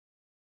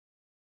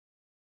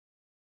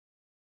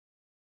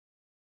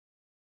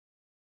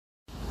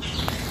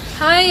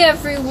Hi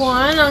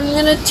everyone, I'm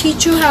going to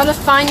teach you how to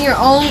find your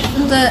own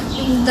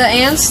the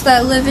ants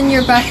that live in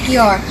your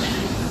backyard.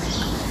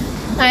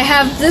 I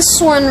have this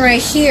one right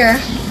here,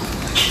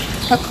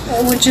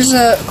 which is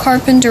a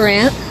carpenter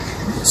ant,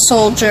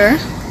 soldier.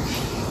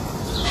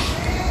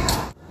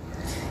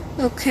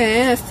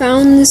 Okay, I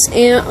found this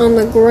ant on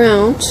the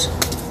ground.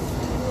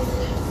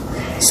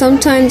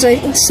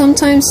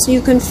 Sometimes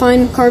you can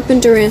find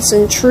carpenter ants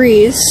in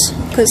trees,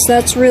 because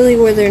that's really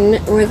where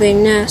they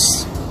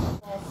nest.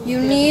 You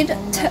need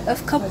a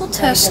couple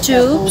test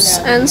tubes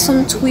and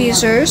some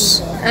tweezers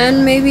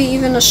and maybe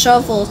even a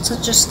shovel to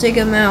just dig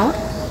them out.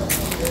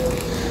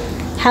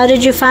 How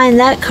did you find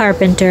that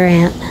carpenter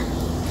ant?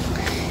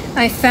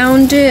 I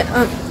found it.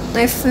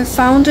 I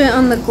found it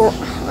on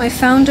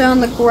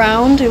the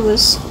ground. It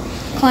was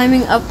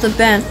climbing up the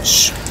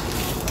bench.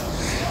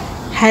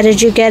 How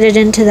did you get it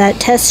into that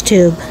test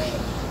tube?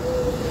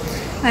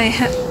 I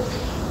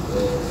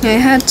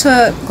had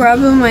to grab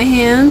it with my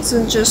hands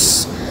and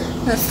just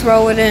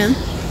throw it in.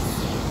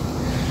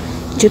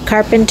 Do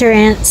carpenter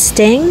ants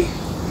sting?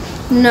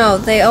 No,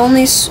 the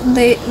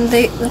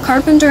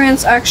carpenter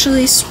ants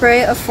actually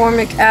spray a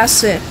formic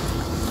acid.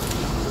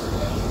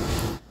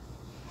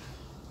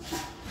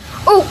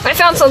 Oh, I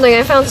found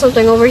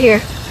something over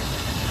here.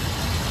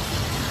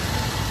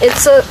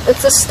 It's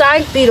a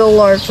stag beetle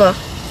larva.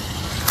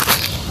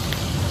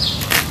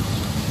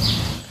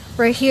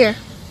 Right here.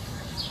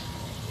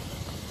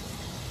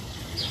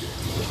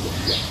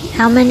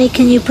 How many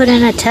can you put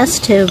in a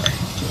test tube?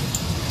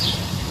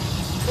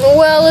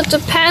 Well, it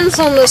depends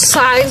on the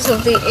size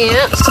of the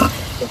ants,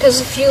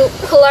 because if you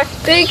collect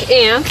big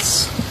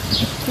ants,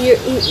 you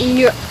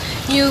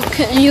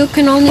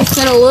can only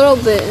fit a little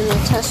bit in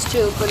a test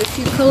tube, but if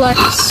you collect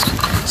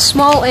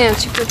small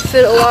ants, you could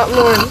fit a lot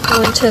more in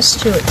one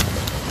test tube.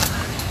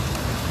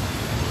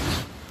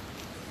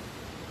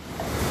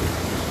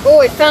 Oh,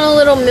 I found a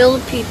little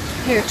millipede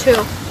here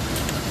too.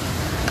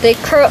 They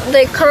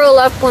curl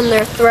up when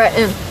they're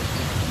threatened.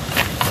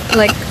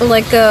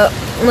 Like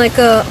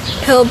a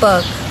pill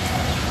bug.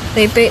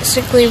 They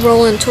basically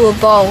roll into a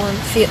ball when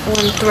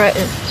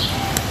threatened.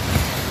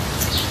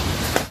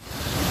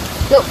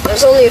 Nope,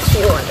 there's only a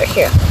few under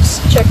here. Let's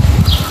check.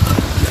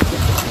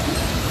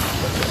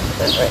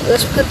 Alright,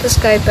 let's put this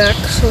guy back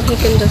so he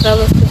can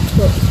develop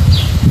into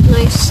a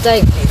nice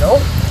stag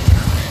beetle.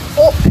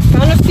 Oh, I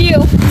found a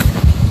few.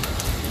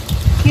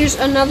 Here's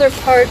another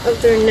part of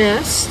their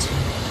nest.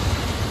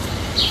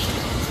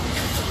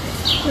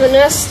 The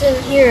nest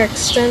in here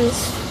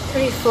extends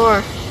pretty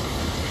far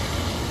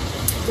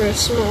for a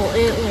small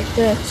ant like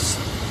this.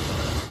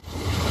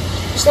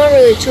 There's not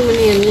really too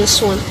many in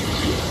this one.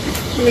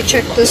 Let me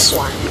check this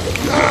one.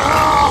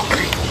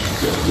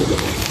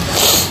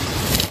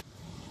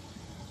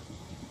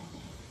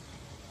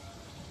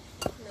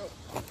 Nope.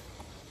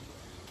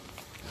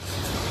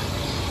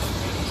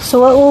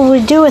 So what will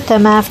we do with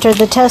them after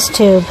the test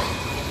tube?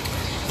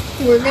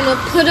 We're gonna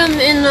put them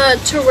in a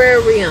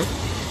terrarium.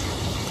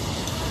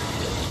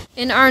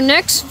 In our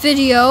next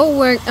video,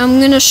 I'm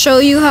going to show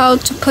you how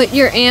to put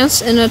your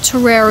ants in a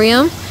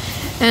terrarium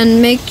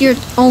and make your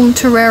own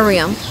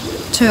terrarium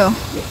too.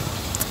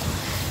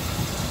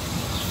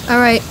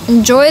 Alright,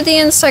 enjoy the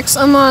insects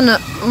among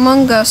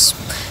us.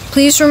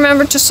 Please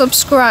remember to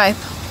subscribe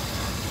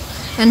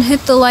and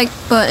hit the like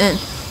button.